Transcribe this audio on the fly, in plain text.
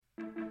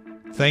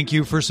Thank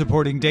you for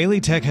supporting Daily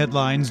Tech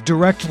Headlines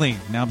directly.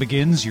 Now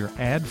begins your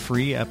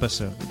ad-free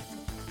episode.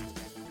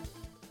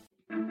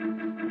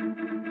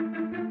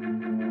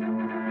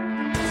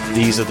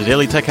 These are the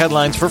Daily Tech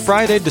Headlines for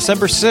Friday,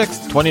 December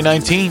 6th,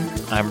 2019.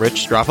 I'm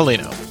Rich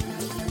Straffolino.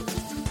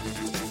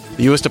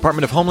 The U.S.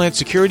 Department of Homeland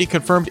Security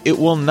confirmed it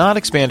will not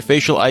expand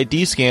facial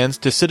ID scans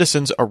to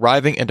citizens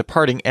arriving and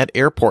departing at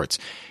airports.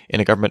 In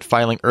a government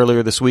filing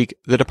earlier this week,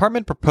 the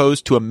department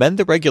proposed to amend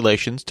the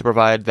regulations to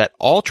provide that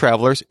all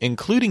travelers,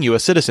 including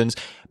U.S. citizens,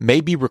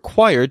 may be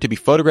required to be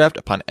photographed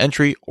upon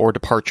entry or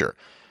departure.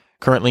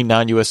 Currently,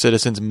 non-U.S.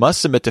 citizens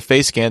must submit to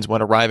face scans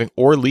when arriving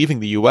or leaving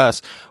the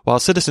U.S., while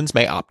citizens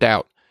may opt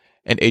out.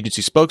 An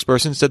agency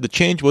spokesperson said the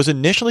change was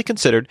initially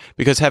considered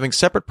because having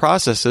separate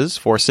processes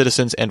for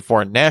citizens and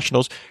foreign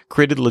nationals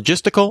created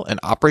logistical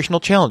and operational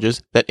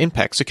challenges that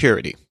impact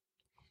security.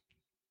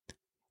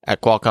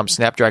 At Qualcomm's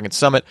Snapdragon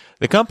Summit,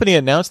 the company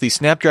announced the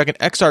Snapdragon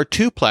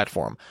XR2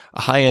 platform,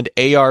 a high-end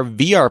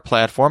AR/VR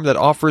platform that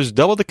offers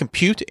double the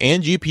compute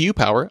and GPU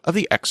power of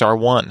the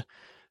XR1.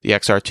 The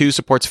XR2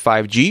 supports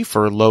 5G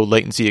for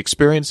low-latency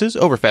experiences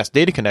over fast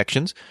data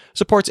connections,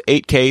 supports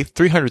 8K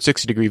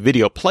 360-degree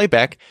video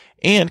playback,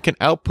 and can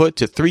output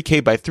to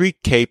 3K by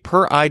 3K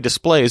per eye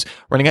displays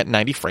running at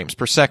 90 frames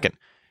per second.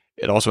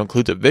 It also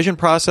includes a vision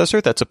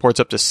processor that supports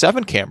up to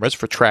 7 cameras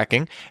for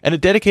tracking and a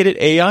dedicated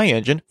AI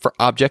engine for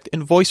object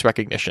and voice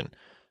recognition.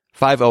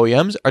 5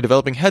 OEMs are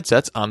developing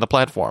headsets on the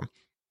platform.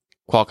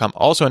 Qualcomm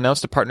also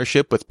announced a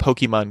partnership with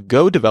Pokemon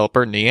Go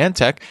developer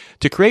Niantic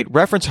to create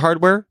reference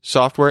hardware,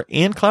 software,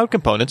 and cloud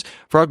components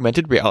for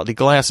augmented reality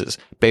glasses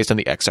based on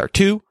the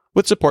XR2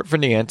 with support for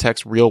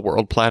Niantic's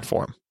real-world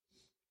platform.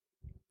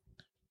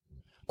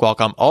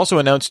 Qualcomm also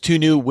announced 2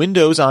 new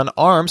Windows on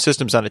ARM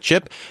systems on a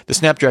chip, the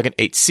Snapdragon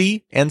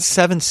 8C and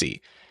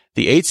 7C.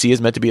 The 8C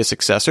is meant to be a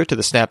successor to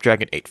the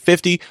Snapdragon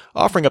 850,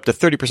 offering up to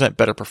 30%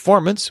 better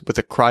performance with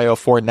a Cryo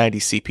 490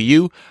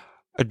 CPU,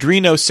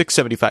 Adreno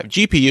 675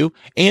 GPU,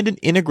 and an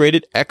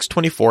integrated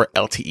X24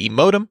 LTE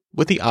modem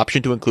with the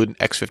option to include an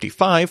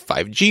X55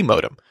 5G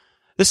modem.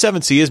 The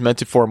 7C is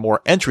meant for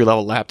more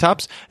entry-level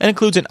laptops and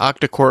includes an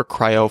octa-core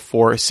Cryo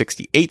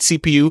 468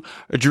 CPU,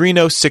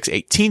 Adreno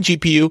 618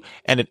 GPU,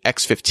 and an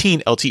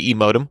X15 LTE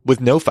modem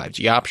with no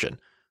 5G option.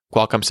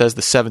 Qualcomm says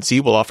the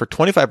 7C will offer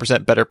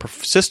 25% better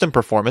system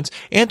performance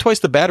and twice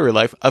the battery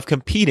life of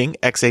competing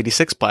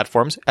x86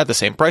 platforms at the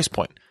same price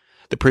point.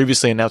 The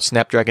previously announced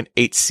Snapdragon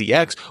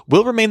 8CX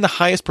will remain the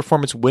highest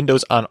performance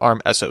Windows on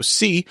ARM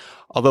SoC,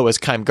 although as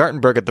Chaim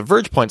Gartenberg at The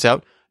Verge points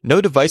out, no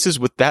devices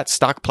with that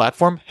stock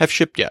platform have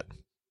shipped yet.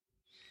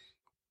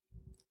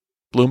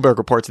 Bloomberg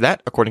reports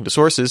that, according to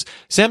sources,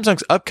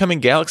 Samsung's upcoming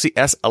Galaxy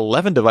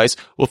S11 device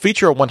will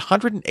feature a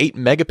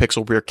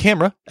 108-megapixel rear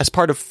camera as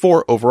part of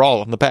 4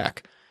 overall on the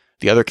back.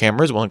 The other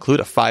cameras will include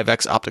a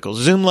 5x optical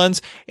zoom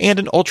lens and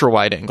an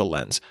ultra-wide-angle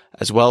lens,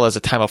 as well as a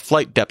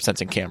time-of-flight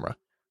depth-sensing camera.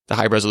 The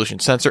high-resolution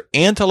sensor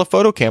and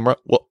telephoto camera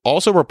will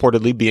also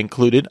reportedly be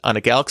included on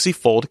a Galaxy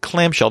Fold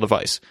clamshell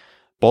device.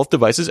 Both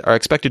devices are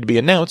expected to be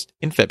announced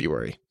in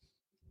February.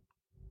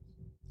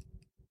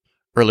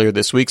 Earlier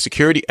this week,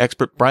 security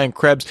expert Brian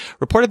Krebs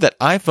reported that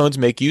iPhones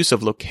make use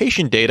of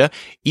location data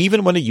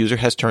even when a user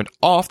has turned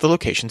off the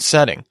location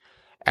setting.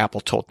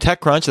 Apple told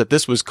TechCrunch that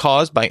this was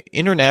caused by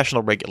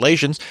international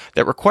regulations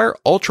that require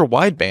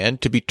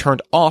ultra-wideband to be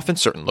turned off in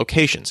certain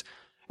locations.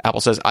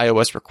 Apple says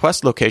iOS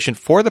requests location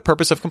for the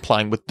purpose of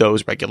complying with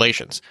those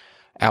regulations.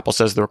 Apple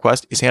says the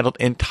request is handled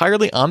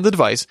entirely on the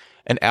device,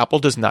 and Apple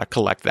does not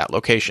collect that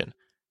location.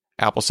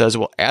 Apple says it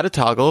will add a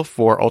toggle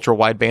for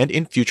ultra-wideband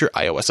in future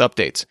iOS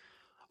updates.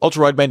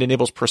 Ultra-wideband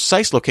enables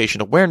precise location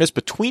awareness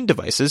between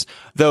devices,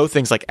 though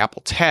things like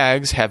Apple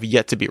Tags have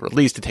yet to be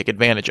released to take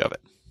advantage of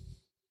it.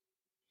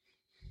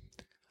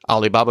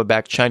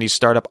 Alibaba-backed Chinese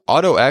startup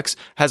AutoX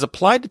has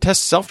applied to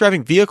test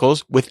self-driving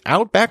vehicles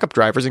without backup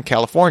drivers in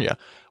California,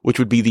 which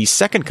would be the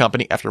second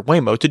company after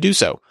Waymo to do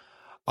so.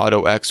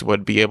 AutoX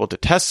would be able to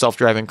test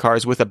self-driving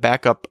cars with a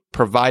backup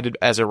provided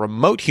as a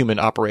remote human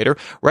operator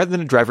rather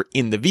than a driver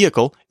in the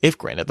vehicle if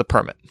granted the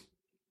permit.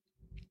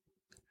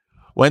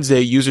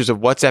 Wednesday, users of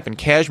WhatsApp in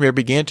Kashmir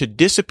began to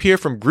disappear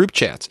from group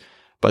chats.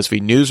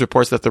 BuzzFeed News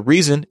reports that the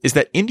reason is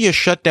that India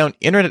shut down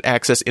internet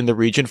access in the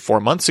region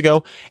 4 months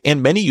ago,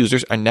 and many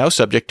users are now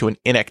subject to an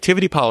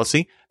inactivity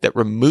policy that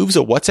removes a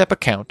WhatsApp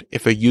account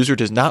if a user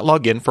does not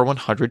log in for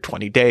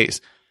 120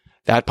 days.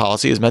 That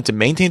policy is meant to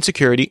maintain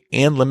security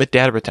and limit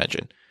data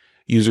retention.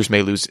 Users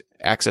may lose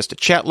access to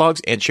chat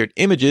logs and shared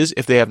images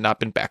if they have not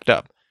been backed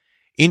up.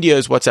 India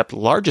is WhatsApp's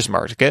largest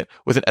market,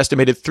 with an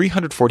estimated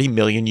 340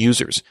 million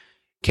users.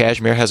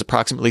 Kashmir has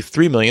approximately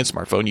 3 million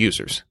smartphone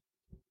users.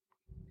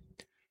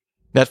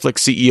 Netflix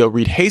CEO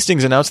Reed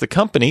Hastings announced the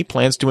company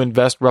plans to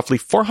invest roughly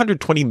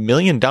 $420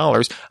 million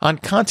on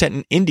content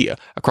in India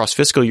across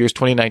fiscal years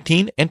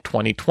 2019 and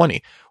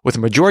 2020, with a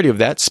majority of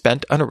that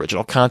spent on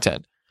original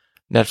content.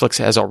 Netflix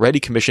has already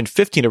commissioned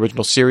 15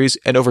 original series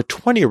and over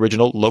 20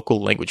 original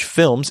local language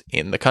films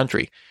in the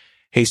country.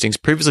 Hastings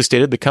previously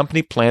stated the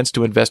company plans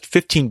to invest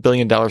 $15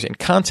 billion in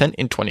content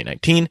in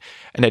 2019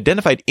 and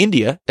identified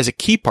India as a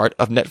key part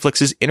of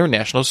Netflix's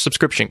international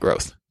subscription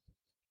growth.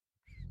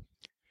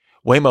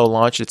 Waymo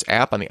launched its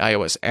app on the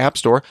iOS App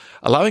Store,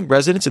 allowing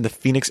residents in the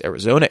Phoenix,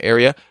 Arizona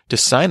area to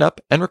sign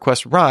up and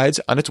request rides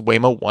on its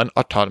Waymo One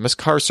autonomous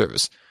car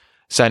service.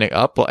 Signing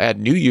up will add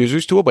new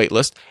users to a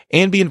waitlist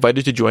and be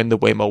invited to join the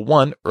Waymo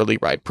One early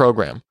ride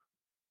program.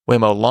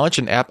 Waymo launched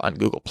an app on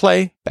Google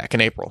Play back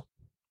in April.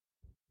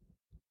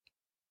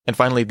 And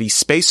finally, the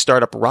space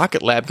startup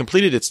Rocket Lab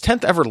completed its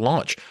 10th ever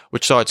launch,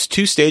 which saw its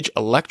 2-stage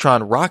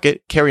Electron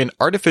rocket carry an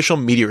artificial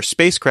meteor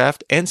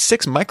spacecraft and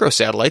 6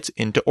 microsatellites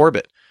into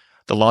orbit.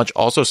 The launch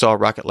also saw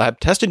Rocket Lab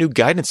test a new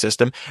guidance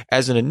system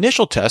as an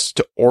initial test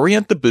to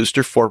orient the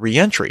booster for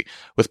re-entry,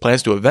 with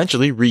plans to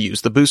eventually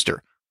reuse the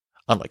booster.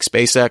 Unlike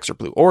SpaceX or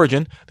Blue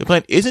Origin, the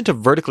plan isn't to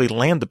vertically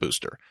land the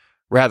booster.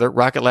 Rather,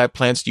 Rocket Lab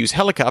plans to use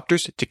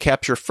helicopters to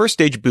capture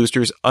first-stage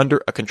boosters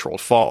under a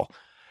controlled fall.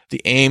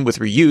 The aim with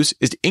reuse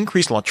is to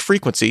increase launch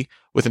frequency,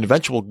 with an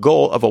eventual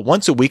goal of a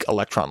once-a-week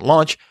Electron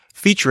launch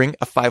featuring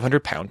a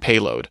 500-pound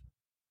payload.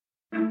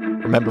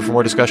 Remember, for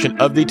more discussion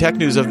of the tech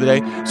news of the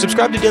day,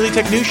 subscribe to Daily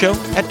Tech News Show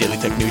at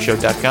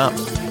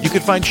dailytechnewsshow.com. You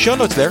can find show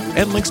notes there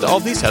and links to all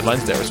these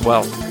headlines there as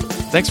well.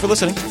 Thanks for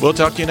listening. We'll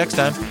talk to you next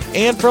time.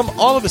 And from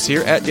all of us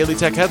here at Daily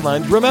Tech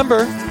Headlines,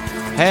 remember,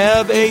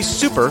 have a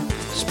super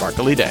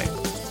sparkly day.